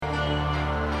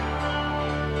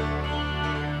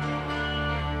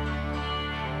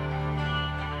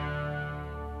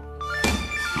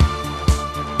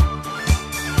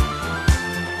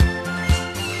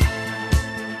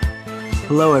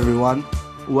Hello, everyone.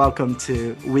 Welcome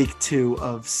to week 2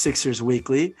 of Sixers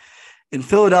Weekly. In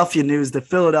Philadelphia news, the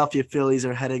Philadelphia Phillies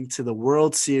are heading to the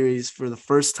World Series for the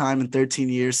first time in 13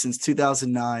 years since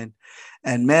 2009.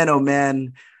 And man, oh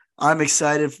man, I'm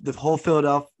excited. The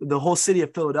whole city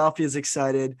of Philadelphia is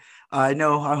excited. I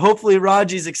know, hopefully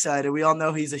Raji's excited. We all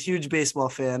know he's a huge baseball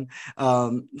fan.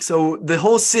 So the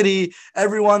whole city,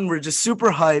 everyone, were just super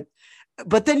hyped.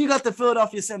 But then you got the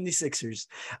Philadelphia 76ers.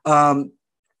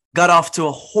 Got off to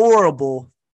a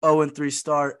horrible 0-3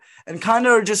 start and kind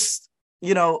of just,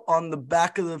 on the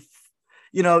back of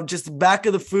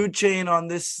the food chain on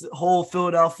this whole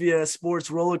Philadelphia sports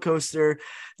roller coaster.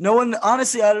 No one,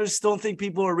 honestly, I just don't think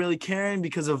people are really caring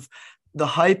because of the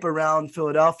hype around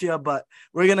Philadelphia, but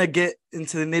we're going to get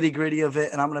into the nitty gritty of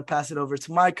it. And I'm going to pass it over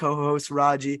to my co-host,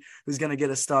 Raji, who's going to get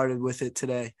us started with it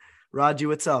today. Raji,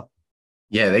 what's up?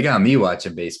 Yeah, they got me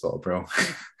watching baseball, bro.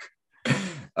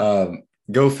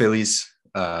 Go Phillies.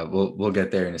 We'll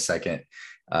get there in a second.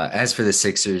 As for the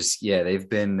Sixers, yeah, they've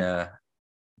been the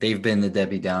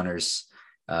Debbie Downers,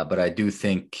 but I do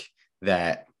think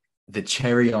that the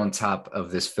cherry on top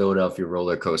of this Philadelphia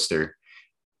roller coaster,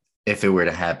 if it were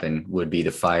to happen, would be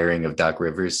the firing of Doc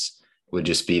Rivers. Would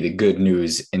just be the good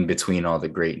news in between all the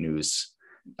great news.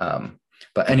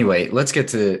 But anyway, let's get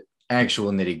to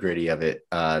actual nitty gritty of it.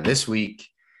 This week,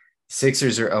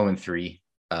 Sixers are 0-3.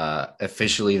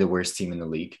 Officially the worst team in the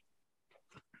league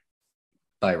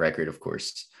by record, of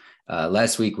course.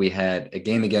 Last week we had a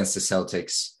game against the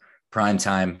Celtics, prime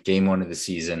time, game 1 of the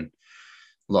season,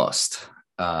 lost.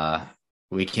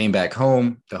 We came back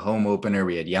home, the home opener.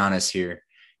 We had Giannis here.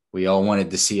 We all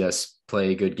wanted to see us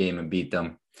play a good game and beat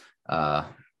them.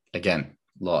 Again,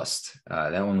 lost.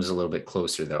 That one was a little bit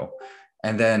closer though.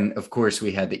 And then, of course,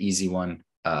 we had the easy one,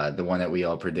 the one that we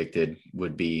all predicted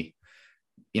would be,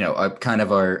 kind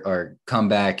of our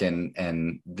comeback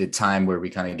and the time where we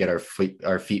kind of get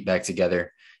our feet back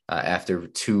together after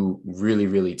 2 really,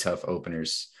 really tough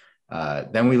openers.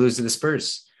 Then we lose to the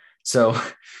Spurs. So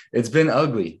it's been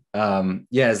ugly.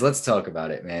 Let's talk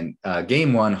about it, man.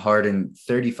 Game 1, Harden,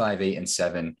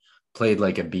 35-8-7, played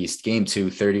like a beast. Game 2,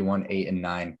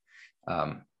 31-8-9.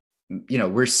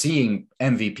 We're seeing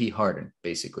MVP Harden,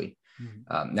 basically.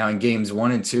 Now in games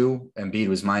 1 and 2, Embiid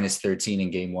was -13 in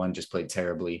game 1, just played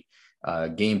terribly.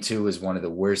 Game 2 is one of the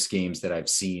worst games that I've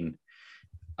seen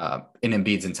in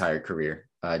Embiid's entire career.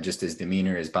 Just his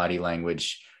demeanor, his body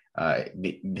language.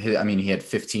 He had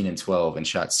 15 and 12 and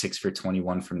shot 6 for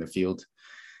 21 from the field.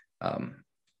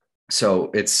 So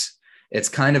it's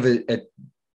kind of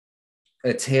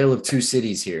a tale of two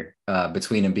cities here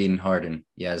between Embiid and Harden.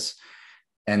 Yes.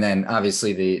 And then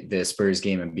obviously the Spurs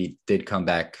game, Embiid did come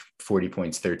back, 40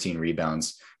 points, 13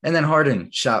 rebounds. And then Harden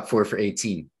shot 4 for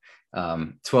 18,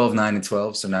 12, 9 and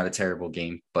 12. So not a terrible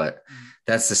game, but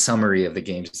that's the summary of the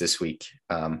games this week.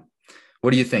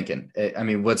 What are you thinking? I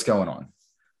mean, what's going on?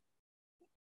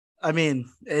 I mean,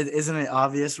 isn't it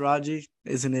obvious, Raji?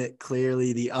 Isn't it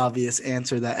clearly the obvious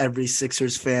answer that every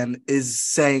Sixers fan is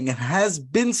saying and has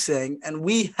been saying, and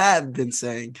we have been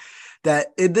saying, that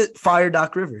it fired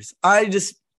Doc Rivers?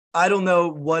 I don't know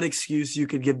what excuse you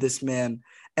could give this man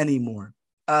anymore.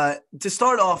 To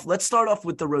start off, let's start off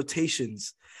with the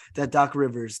rotations that Doc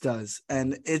Rivers does.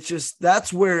 And it's just,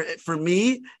 that's where, for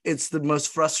me, it's the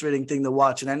most frustrating thing to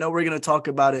watch. And I know we're going to talk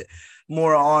about it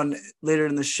more on later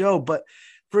in the show, but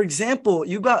for example,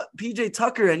 you got PJ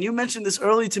Tucker, and you mentioned this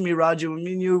early to me, Raju, when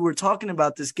me and you were talking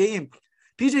about this game.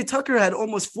 PJ Tucker had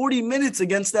almost 40 minutes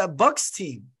against that Bucks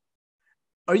team.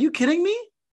 Are you kidding me?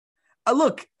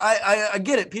 Look, I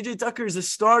get it. PJ Tucker is a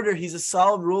starter. He's a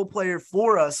solid role player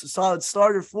for us, a solid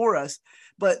starter for us.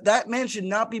 But that man should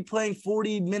not be playing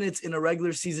 40 minutes in a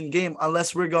regular season game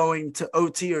unless we're going to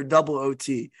OT or double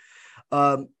OT.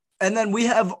 And then we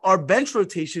have our bench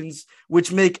rotations,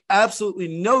 which make absolutely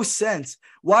no sense.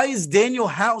 Why is Daniel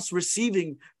House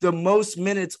receiving the most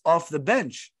minutes off the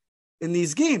bench in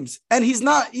these games? And he's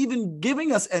not even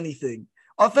giving us anything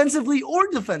offensively or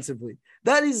defensively.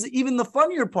 That is even the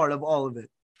funnier part of all of it.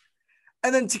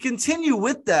 And then to continue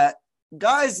with that,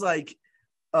 guys like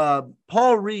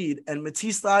Paul Reed and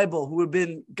Matisse Thybulle, who have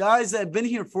been guys that have been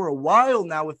here for a while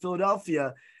now with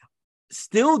Philadelphia,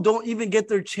 still don't even get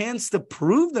their chance to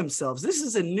prove themselves. This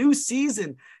is a new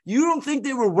season. You don't think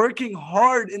they were working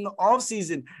hard in the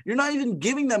offseason. You're not even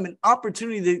giving them an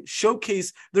opportunity to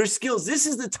showcase their skills. This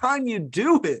is the time you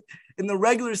do it in the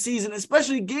regular season,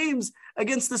 especially games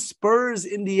against the Spurs,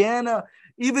 Indiana,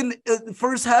 even the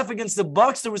first half against the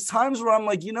Bucks. There was times where I'm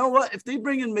like, you know what? If they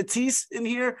bring in Matisse in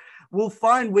here, we'll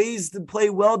find ways to play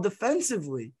well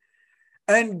defensively.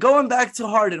 And going back to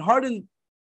Harden,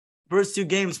 first 2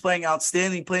 games playing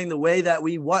outstanding, playing the way that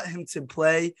we want him to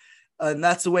play. And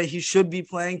that's the way he should be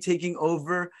playing, taking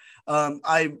over.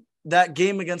 That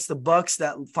game against the Bucks,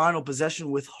 that final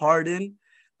possession with Harden,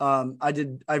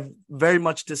 I very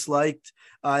much disliked.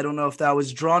 I don't know if that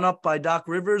was drawn up by Doc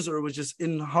Rivers or it was just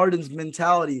in Harden's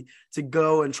mentality to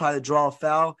go and try to draw a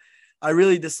foul. I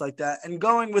really dislike that. And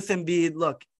going with Embiid,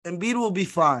 look, Embiid will be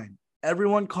fine.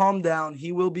 Everyone calm down.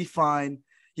 He will be fine.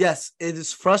 Yes, it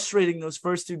is frustrating those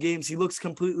first 2 games. He looks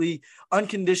completely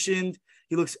unconditioned.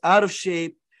 He looks out of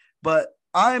shape, but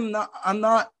I'm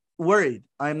not worried.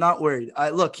 I'm not worried.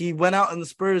 He went out in the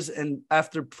Spurs and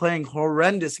after playing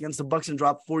horrendous against the Bucks and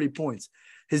dropped 40 points.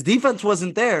 His defense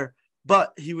wasn't there,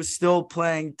 but he was still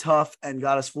playing tough and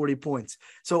got us 40 points.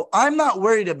 So I'm not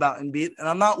worried about Embiid and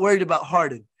I'm not worried about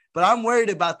Harden, but I'm worried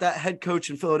about that head coach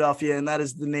in Philadelphia, and that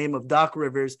is the name of Doc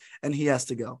Rivers, and he has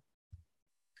to go.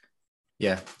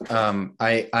 Yeah.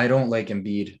 I don't like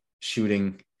Embiid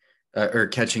shooting or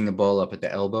catching the ball up at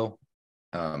the elbow.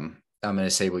 I'm going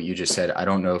to say what you just said. I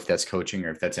don't know if that's coaching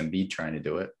or if that's Embiid trying to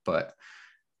do it, but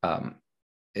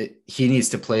he needs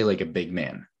to play like a big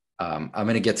man. I'm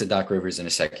going to get to Doc Rivers in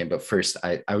a second, but first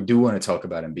I do want to talk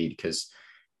about Embiid because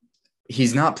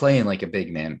he's not playing like a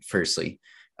big man, firstly.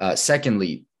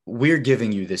 Secondly, we're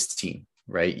giving you this team,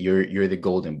 right? You're the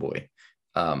golden boy.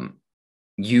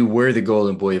 You were the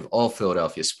golden boy of all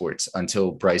Philadelphia sports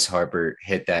until Bryce Harper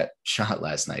hit that shot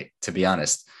last night, to be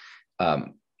honest.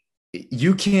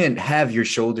 You can't have your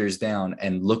shoulders down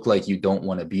and look like you don't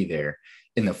want to be there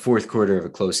in the fourth quarter of a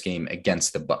close game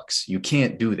against the Bucks. You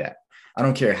can't do that. I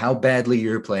don't care how badly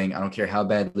you're playing. I don't care how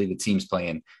badly the team's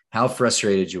playing, how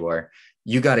frustrated you are.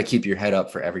 You got to keep your head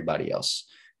up for everybody else.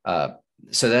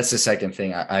 So that's the second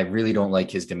thing. I really don't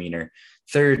like his demeanor.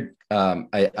 Third,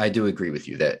 I do agree with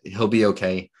you that he'll be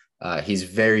okay. He's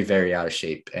very, very out of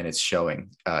shape and it's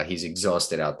showing. He's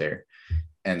exhausted out there.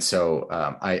 And so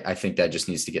I think that just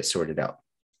needs to get sorted out.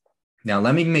 Now,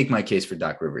 let me make my case for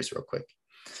Doc Rivers real quick.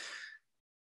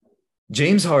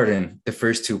 James Harden, the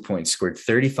first 2 points, scored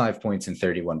 35 points and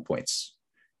 31 points.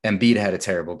 Embiid had a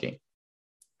terrible game.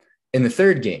 In the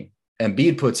third game,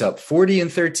 Embiid puts up 40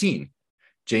 and 13.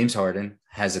 James Harden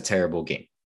has a terrible game.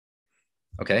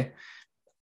 Okay.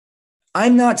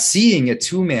 I'm not seeing a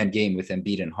 2-man game with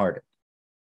Embiid and Harden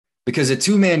because a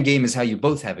 2-man game is how you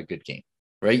both have a good game,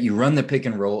 right? You run the pick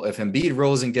and roll. If Embiid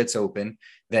rolls and gets open,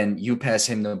 then you pass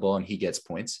him the ball and he gets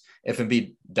points. If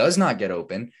Embiid does not get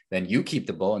open, then you keep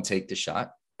the ball and take the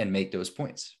shot and make those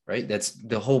points, right? That's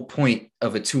the whole point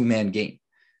of a 2-man game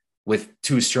with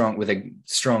a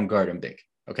strong guard and big.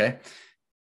 Okay.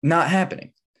 Not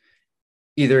happening.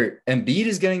 Either Embiid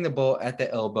is getting the ball at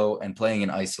the elbow and playing in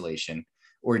isolation,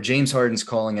 or James Harden's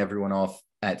calling everyone off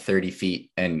at 30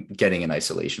 feet and getting an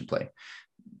isolation play.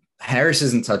 Harris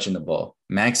isn't touching the ball.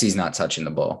 Maxi's not touching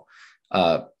the ball.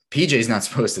 PJ's not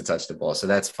supposed to touch the ball, so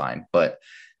that's fine. But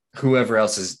whoever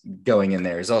else is going in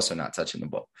there is also not touching the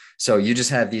ball. So you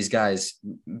just have these guys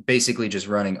basically just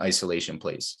running isolation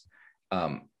plays.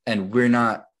 And we're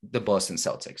not the Boston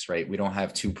Celtics, right? We don't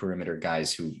have 2 perimeter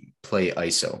guys who play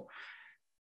ISO.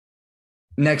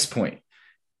 Next point.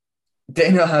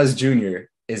 Daniel House Jr.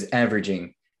 is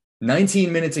averaging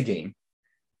 18 minutes a game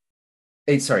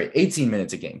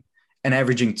and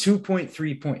averaging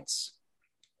 2.3 points.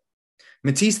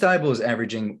 Matisse Thybulle is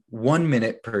averaging 1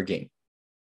 minute per game.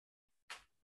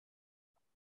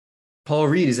 Paul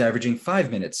Reed is averaging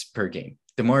 5 minutes per game.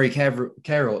 DeMarre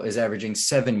Carroll is averaging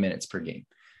 7 minutes per game.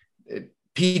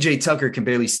 PJ Tucker can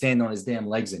barely stand on his damn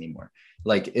legs anymore.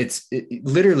 Like it's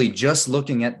literally just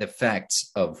looking at the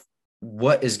facts of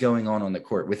what is going on the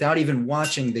court without even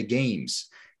watching the games.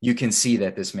 You can see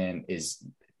that this man is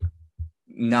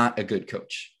not a good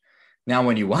coach. Now,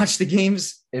 when you watch the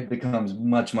games, it becomes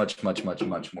much, much, much, much,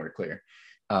 much more clear.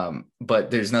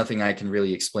 But there's nothing I can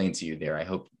really explain to you there. I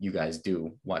hope you guys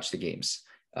do watch the games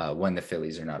when the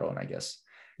Phillies are not on, I guess.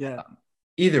 Yeah.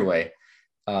 Either way,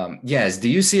 yes. Do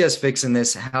you see us fixing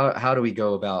this? How do we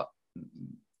go about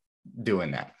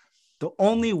doing that? The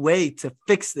only way to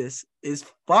fix this is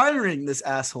firing this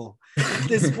asshole at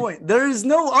this point. There is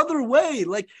no other way.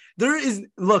 Like there is,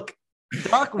 look,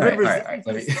 Doc Rivers. All right.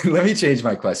 Let me change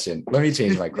my question.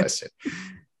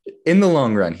 In the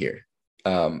long run here,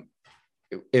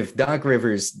 if Doc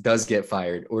Rivers does get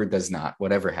fired or does not,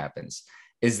 whatever happens,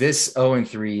 is this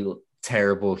 0-3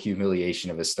 terrible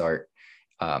humiliation of a start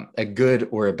a good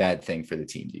or a bad thing for the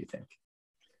team, do you think?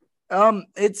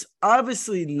 It's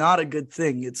obviously not a good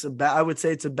thing. I would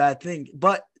say it's a bad thing,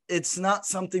 but it's not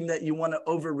something that you want to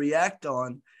overreact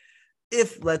on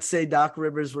if, let's say, Doc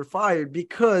Rivers were fired,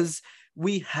 because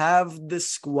we have the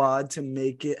squad to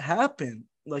make it happen.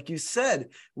 like you said,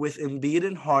 with Embiid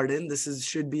and Harden,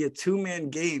 should be a two-man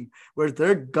game where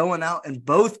they're going out and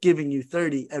both giving you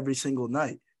 30 every single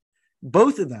night.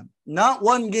 Both of them. Not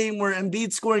one game where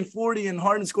Embiid scoring 40 and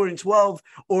Harden scoring 12,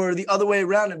 or the other way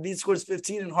around, Embiid scores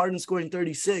 15 and Harden scoring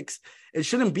 36. It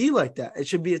shouldn't be like that. It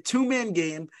should be a two-man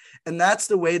game, and that's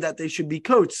the way that they should be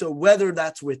coached. So whether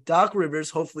that's with Doc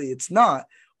Rivers, hopefully it's not,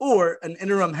 or an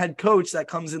interim head coach that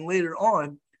comes in later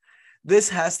on, this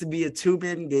has to be a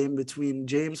two-man game between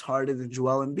James Harden and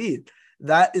Joel Embiid.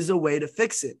 That is a way to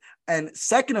fix it. And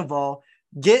second of all,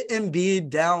 get Embiid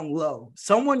down low.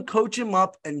 Someone coach him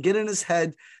up and get in his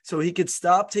head so he could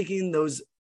stop taking those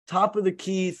top of the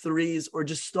key threes or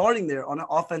just starting there on an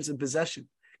offensive possession,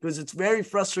 because it's very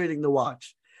frustrating to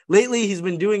watch. Lately, he's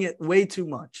been doing it way too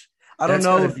much. I don't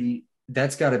know if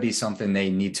that's got to be something they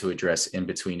need to address in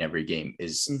between every game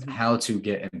is how to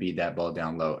get Embiid that ball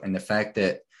down low. And the fact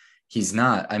that he's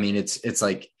not, I mean, it's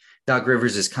like Doc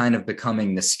Rivers is kind of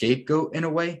becoming the scapegoat in a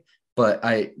way, but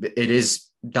it is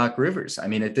Doc Rivers. I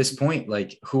mean, at this point,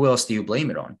 like, who else do you blame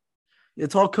it on?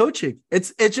 It's all coaching.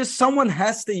 It's just someone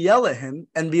has to yell at him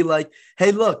and be like,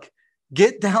 hey, look,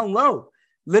 get down low.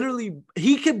 Literally,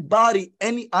 he could body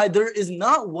there is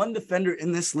not one defender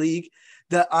in this league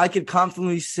that I could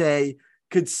confidently say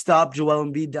could stop Joel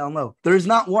Embiid down low. There's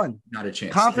not one. Not a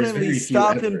chance. Confidently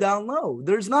stop him down low.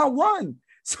 There's not one.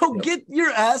 So get your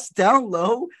ass down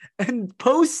low and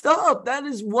post up. That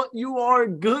is what you are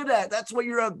good at. That's what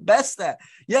you're best at.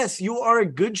 Yes, you are a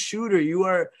good shooter. You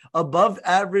are above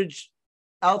average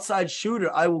outside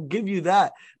shooter. I will give you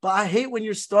that. But I hate when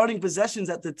you're starting possessions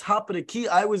at the top of the key.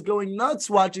 I was going nuts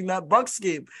watching that Bucks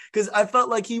game because I felt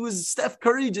like he was Steph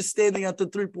Curry just standing at the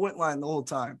 3-point line the whole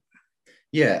time.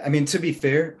 Yeah, I mean, to be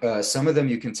fair, some of them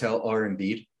you can tell are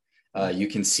Embiid. You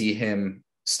can see him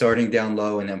starting down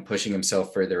low and then pushing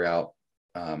himself further out,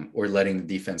 or letting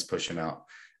the defense push him out.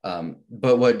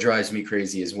 But what drives me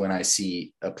crazy is when I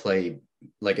see a play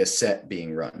like a set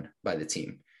being run by the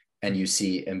team and you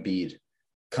see Embiid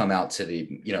come out to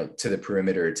the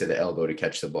perimeter, to the elbow to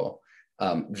catch the ball.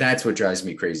 That's what drives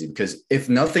me crazy, because if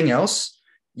nothing else,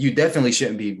 you definitely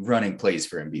shouldn't be running plays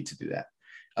for Embiid to do that.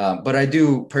 But I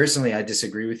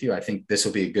disagree with you. I think this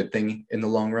will be a good thing in the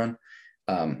long run.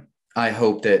 I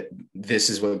hope that this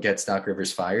is what gets Doc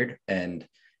Rivers fired. And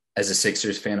as a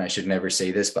Sixers fan, I should never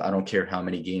say this, but I don't care how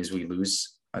many games we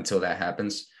lose until that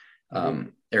happens,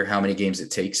 or how many games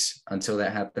it takes until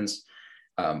that happens.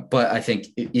 But I think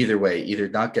either way, either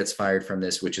Doc gets fired from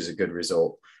this, which is a good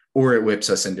result, or it whips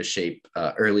us into shape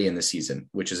early in the season,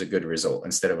 which is a good result,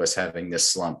 instead of us having this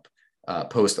slump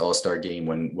post All-Star game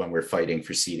when we're fighting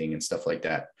for seeding and stuff like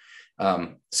that.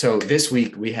 So this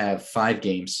week we have 5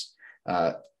 games.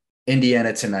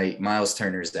 Indiana tonight, Miles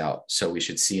Turner's out, so we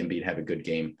should see Embiid have a good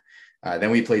game. Then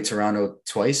we play Toronto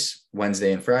twice,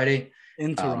 Wednesday and Friday.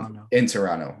 In Toronto. In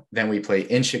Toronto. Then we play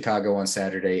in Chicago on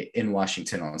Saturday, in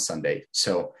Washington on Sunday.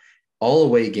 So all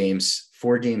away games,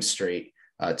 4 games straight,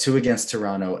 2 against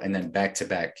Toronto, and then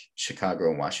back-to-back Chicago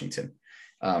and Washington.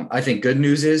 I think good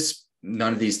news is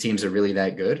none of these teams are really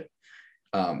that good.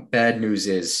 Bad news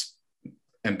is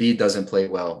Embiid doesn't play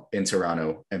well in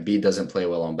Toronto. Embiid doesn't play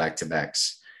well on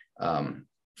back-to-backs.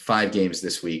 5 games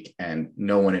this week, and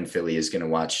no one in Philly is going to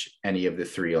watch any of the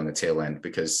 3 on the tail end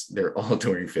because they're all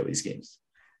during Phillies games.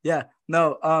 Yeah,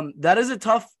 no, that is a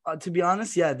tough, to be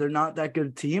honest. Yeah, they're not that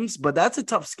good teams, but that's a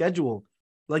tough schedule.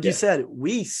 Like you said,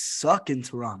 we suck in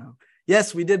Toronto.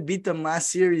 Yes, we did beat them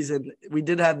last series, and we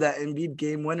did have that Embiid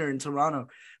game winner in Toronto,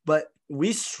 but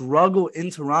we struggle in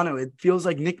Toronto. It feels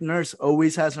like Nick Nurse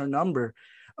always has our number.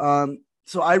 So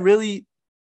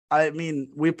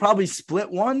we probably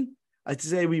split one. I'd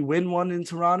say we win one in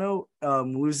Toronto,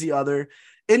 lose the other.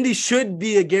 Indy should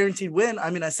be a guaranteed win. I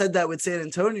mean, I said that with San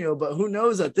Antonio, but who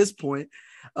knows at this point?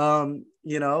 Then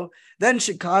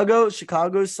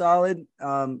Chicago's solid,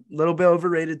 little bit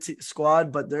overrated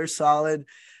squad, but they're solid.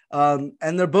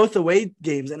 And they're both away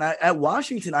games. And at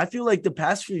Washington, I feel like the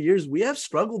past few years, we have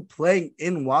struggled playing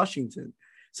in Washington.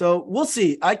 So we'll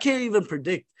see. I can't even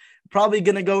predict. Probably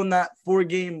going to go in that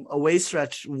 4-game away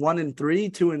stretch, 1-3,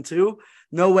 2-2.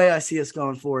 No way I see us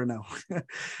going 4-0.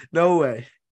 No way.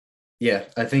 Yeah,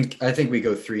 I think we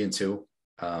go 3-2.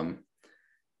 I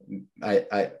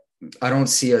don't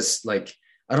see us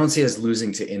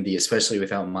losing to Indy, especially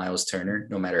without Miles Turner,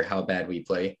 no matter how bad we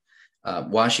play.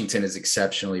 Washington is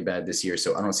exceptionally bad this year,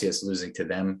 so I don't see us losing to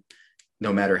them,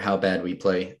 no matter how bad we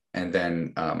play. And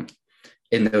then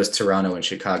in those Toronto and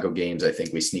Chicago games, I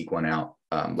think we sneak one out.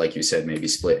 Like you said, maybe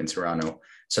split in Toronto.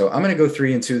 So I'm going to go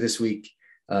 3-2 this week.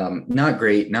 Not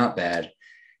great, not bad.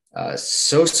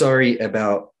 So sorry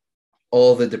about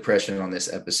all the depression on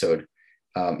this episode.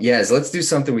 Yes, let's do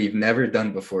something we've never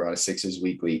done before on a Sixers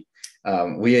Weekly.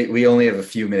 We only have a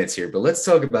few minutes here, but let's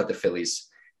talk about the Phillies.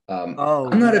 Oh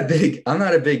man. I'm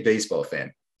not a big baseball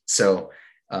fan, so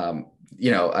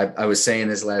I was saying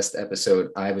this last episode.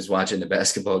 I was watching the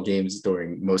basketball games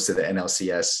during most of the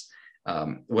NLCS.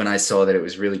 When I saw that it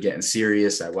was really getting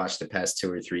serious, I watched the past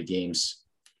two or three games.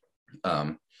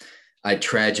 Um, I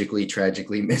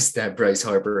tragically missed that Bryce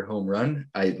Harper home run.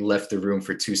 I left the room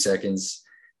for 2 seconds,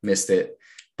 missed it.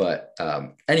 But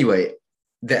anyway,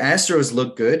 the Astros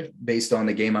look good based on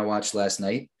the game I watched last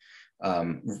night.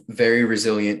 Very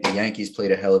resilient. The Yankees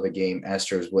played a hell of a game.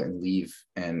 Astros wouldn't leave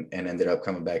and ended up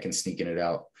coming back and sneaking it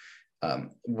out.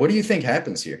 What do you think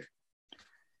happens here?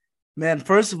 Man,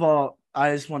 first of all,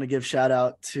 I just want to give shout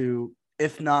out to,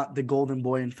 if not the golden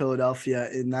boy in Philadelphia,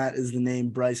 and that is the name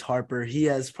Bryce Harper. He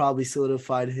has probably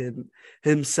solidified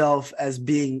himself as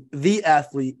being the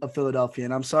athlete of Philadelphia.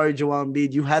 And I'm sorry, Joel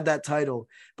Embiid, you had that title.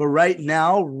 But right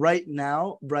now,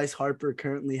 Bryce Harper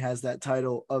currently has that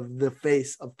title of the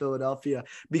face of Philadelphia,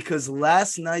 because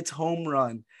last night's home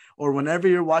run, or whenever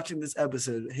you're watching this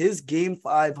episode, his game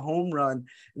 5 home run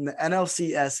in the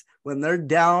NLCS, when they're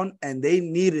down and they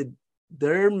needed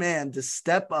their man to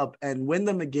step up and win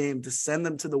them a game to send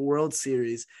them to the World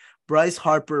Series, Bryce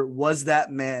Harper was that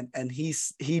man, and he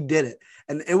did it.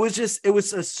 And it was a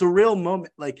surreal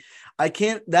moment. Like,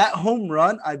 that home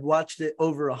run, I've watched it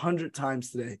over 100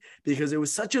 times today, because it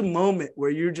was such a moment where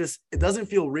it doesn't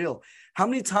feel real. How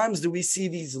many times do we see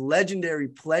these legendary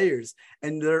players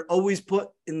and they're always put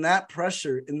in that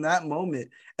pressure in that moment,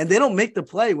 and they don't make the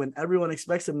play when everyone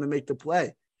expects them to make the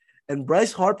play? And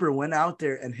Bryce Harper went out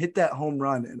there and hit that home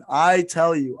run. And I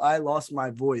tell you, I lost my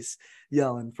voice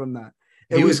yelling from that.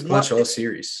 He was clutch all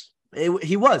series.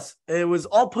 He was. It was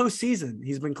all postseason.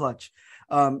 He's been clutch.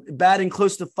 Batting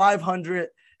close to 500,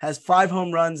 has 5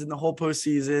 home runs in the whole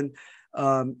postseason.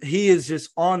 He is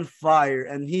just on fire.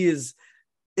 And he is,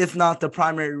 if not the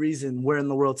primary reason we're in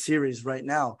the World Series right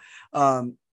now.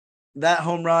 That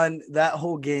home run, that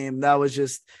whole game, that was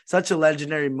just such a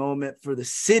legendary moment for the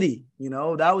city.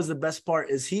 That was the best part,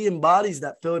 is he embodies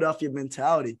that Philadelphia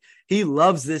mentality. He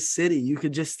loves this city. You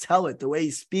could just tell it, the way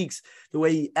he speaks, the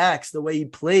way he acts, the way he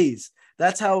plays.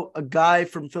 That's how a guy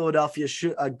from Philadelphia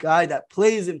a guy that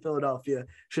plays in Philadelphia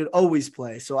should always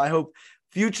play. So I hope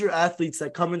future athletes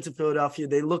that come into Philadelphia,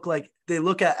 they look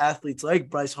at athletes like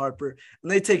Bryce Harper and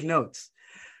they take notes.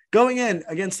 Going in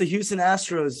against the Houston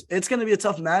Astros, it's going to be a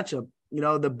tough matchup.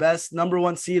 The best number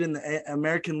 1 seed in the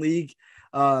American League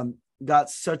got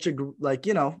such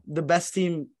the best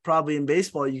team probably in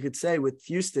baseball, you could say, with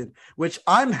Houston, which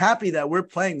I'm happy that we're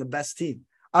playing the best team.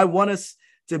 I want us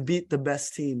to beat the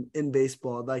best team in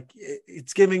baseball. Like,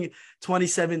 it's giving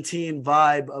 2017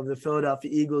 vibe of the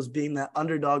Philadelphia Eagles being that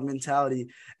underdog mentality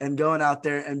and going out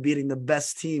there and beating the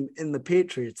best team in the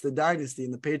Patriots, the dynasty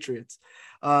in the Patriots.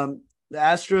 The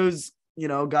Astros,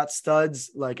 got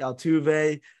studs like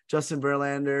Altuve, Justin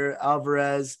Verlander,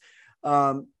 Alvarez.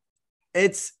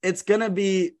 It's going to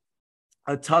be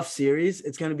a tough series.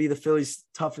 It's going to be the Phillies'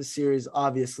 toughest series,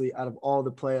 obviously, out of all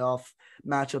the playoff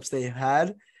matchups they've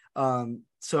had.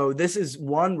 So this is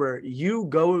one where you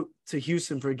go to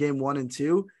Houston for game 1 and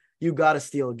 2, you got to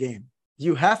steal a game.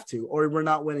 You have to, or we're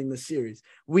not winning the series.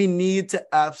 We need to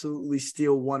absolutely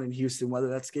steal one in Houston, whether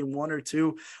that's game 1 or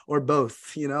 2 or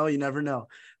both. You never know.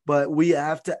 But we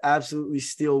have to absolutely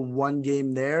steal one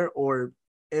game there, or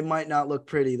it might not look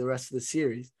pretty the rest of the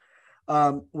series.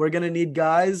 We're going to need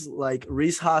guys like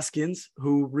Rhys Hoskins,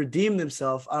 who redeemed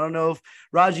himself. I don't know if,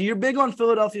 Raji, you're big on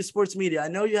Philadelphia sports media. I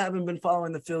know you haven't been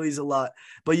following the Phillies a lot,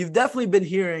 but you've definitely been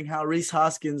hearing how Rhys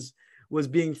Hoskins was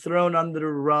being thrown under the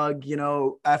rug,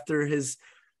 after his,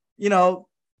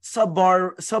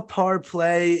 subpar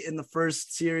play in the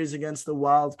first series against the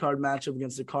wild card matchup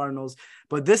against the Cardinals.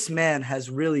 But this man has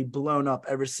really blown up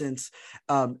ever since.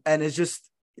 And it's just,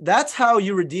 that's how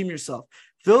you redeem yourself.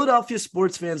 Philadelphia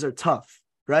sports fans are tough,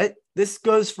 right? This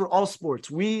goes for all sports.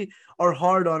 We are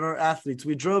hard on our athletes.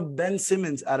 We drove Ben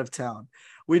Simmons out of town.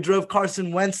 We drove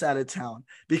Carson Wentz out of town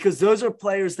because those are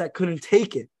players that couldn't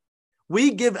take it.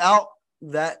 We give out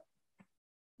that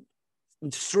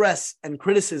stress and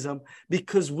criticism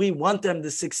because we want them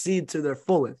to succeed to their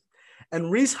fullest.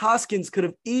 And Rhys Hoskins could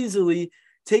have easily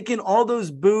taken all those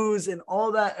boos and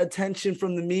all that attention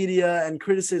from the media and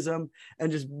criticism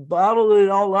and just bottled it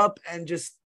all up and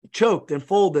just choked and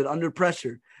folded under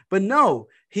pressure. But no,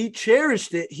 he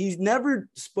cherished it. He never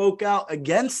spoke out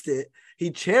against it.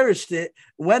 He cherished it,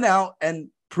 went out and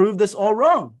proved us all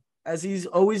wrong, as he's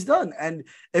always done. And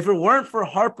if it weren't for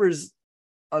Harper's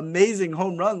amazing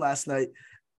home run last night,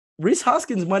 Rhys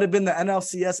Hoskins might have been the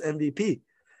NLCS MVP.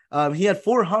 He had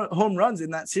four home runs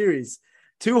in that series,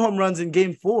 2 home runs in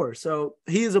game 4. So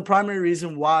he is a primary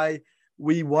reason why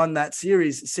we won that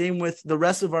series. Same with the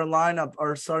rest of our lineup,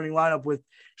 our starting lineup with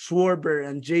Schwarber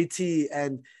and JT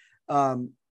and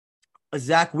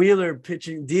Zach Wheeler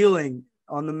dealing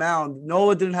on the mound.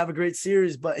 Noah didn't have a great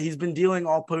series, but he's been dealing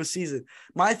all postseason.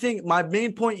 My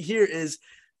main point here is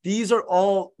these are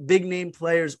all big name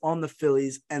players on the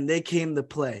Phillies, and they came to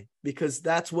play because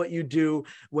that's what you do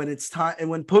when it's time. And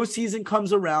when postseason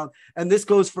comes around, and this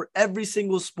goes for every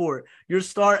single sport, your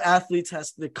star athletes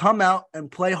has to come out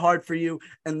and play hard for you.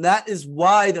 And that is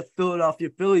why the Philadelphia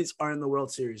Phillies are in the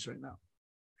World Series right now.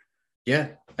 Yeah.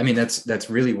 I mean, that's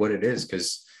really what it is.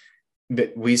 Cause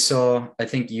we saw, I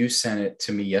think you sent it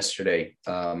to me yesterday,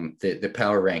 the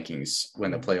power rankings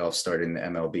when the playoffs started in the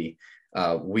MLB.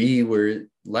 We were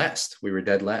last. We were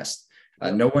dead last.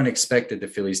 No one expected the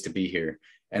Phillies to be here.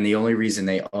 And the only reason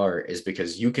they are is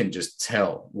because you can just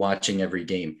tell watching every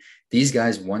game. These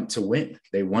guys want to win.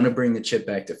 They want to bring the chip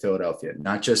back to Philadelphia,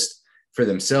 not just for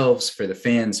themselves, for the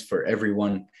fans, for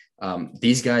everyone.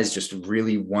 These guys just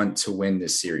really want to win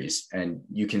this series. And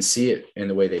you can see it in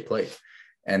the way they play.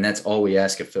 And that's all we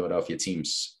ask of Philadelphia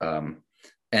teams.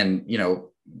 And, you know,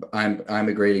 I'm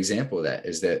a great example of that,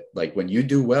 is that like when you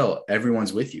do well,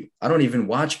 everyone's with you. I don't even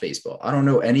watch baseball. I don't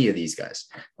know any of these guys.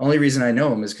 The only reason I know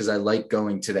them is because I like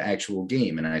going to the actual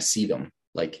game and I see them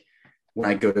like when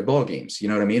I go to ball games, you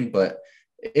know what I mean? But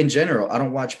in general, I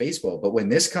don't watch baseball. But when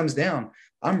this comes down,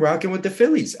 I'm rocking with the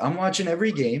Phillies. I'm watching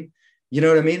every game. You know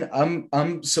what I mean?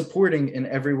 I'm supporting in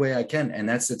every way I can. And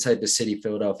that's the type of city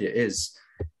Philadelphia is.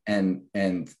 And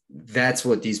that's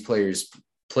what these players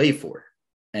play for.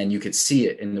 And you could see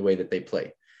it in the way that they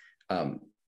play. I'm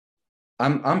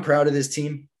proud of this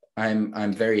team.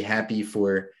 I'm very happy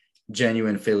for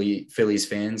genuine Phillies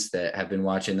fans that have been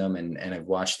watching them and have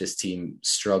watched this team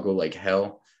struggle like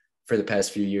hell for the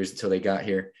past few years until they got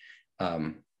here.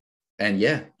 And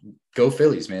yeah, go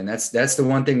Phillies, man. That's the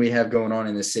one thing we have going on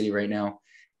in this city right now.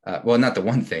 Well, not the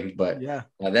one thing, but yeah,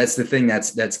 that's the thing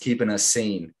that's keeping us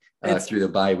sane through the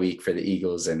bye week for the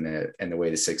Eagles and the way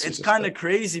the Sixers. It's kind of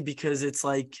crazy because it's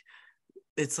like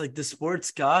the sports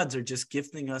gods are just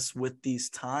gifting us with these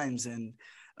times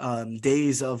and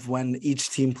days of when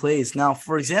each team plays. Now,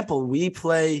 for example, we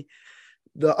play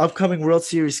the upcoming World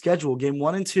Series schedule. Game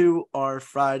 1 and 2 are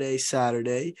Friday,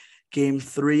 Saturday. Game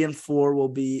 3 and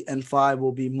 4 and 5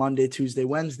 will be Monday, Tuesday,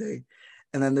 Wednesday.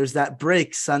 And then there's that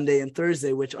break Sunday and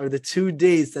Thursday, which are the 2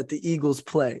 days that the Eagles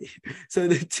play. So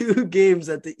the 2 games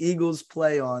that the Eagles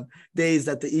play on, days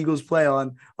that the Eagles play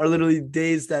on, are literally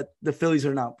days that the Phillies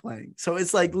are not playing. So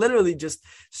it's like literally just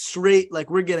straight, like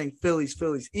we're getting Phillies,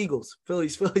 Eagles,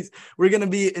 Phillies. We're going to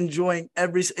be enjoying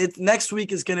next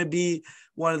week is going to be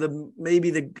one of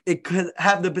it could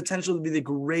have the potential to be the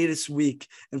greatest week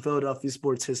in Philadelphia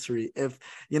sports history. If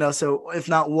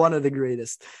not one of the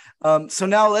greatest. So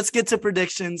now let's get to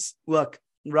predictions. Look,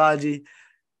 Raji,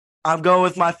 I'm going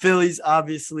with my Phillies,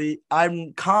 obviously.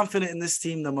 I'm confident in this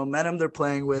team, the momentum they're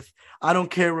playing with. I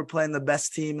don't care. We're playing the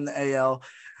best team in the AL.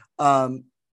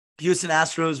 Houston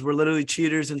Astros were literally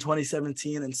cheaters in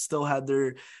 2017 and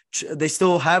they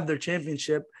still have their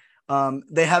championship.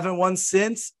 They haven't won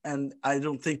since, and I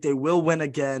don't think they will win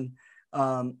again.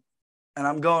 And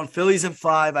I'm going Phillies in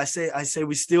 5. I say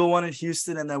we steal one in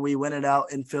Houston, and then we win it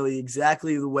out in Philly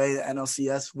exactly the way the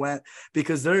NLCS went,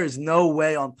 because there is no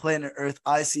way on planet Earth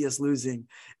I see us losing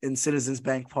in Citizens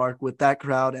Bank Park with that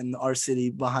crowd and our city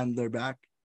behind their back.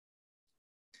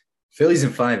 Phillies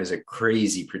in 5 is a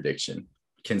crazy prediction,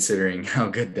 considering how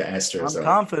good the Astros are. I'm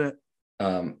confident.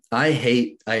 I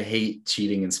hate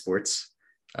cheating in sports.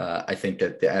 I think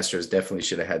that the Astros definitely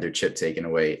should have had their chip taken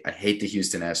away. I hate the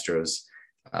Houston Astros.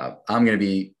 I'm going to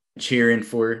be cheering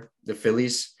for the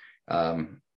Phillies. I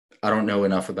don't know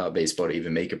enough about baseball to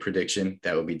even make a prediction.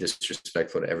 That would be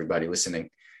disrespectful to everybody listening.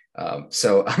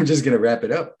 So I'm just going to wrap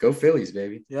it up. Go Phillies,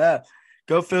 baby. Yeah,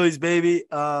 go Phillies, baby.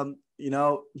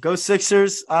 Go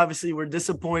Sixers. Obviously, we're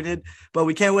disappointed, but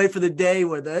we can't wait for the day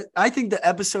where I think the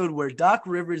episode where Doc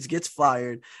Rivers gets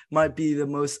fired might be the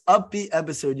most upbeat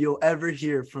episode you'll ever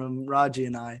hear from Raji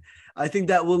and I. I think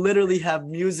that will literally have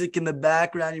music in the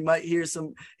background. You might hear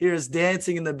us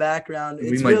dancing in the background.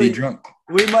 We might be drunk.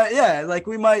 We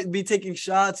might be taking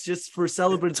shots just for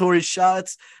celebratory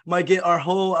shots. Might get our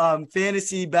whole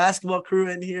fantasy basketball crew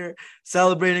in here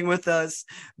celebrating with us.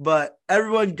 But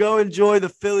everyone, go enjoy the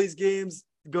Phillies games.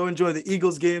 Go enjoy the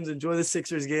Eagles games. Enjoy the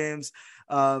Sixers games.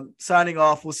 Signing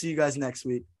off. We'll see you guys next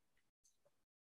week.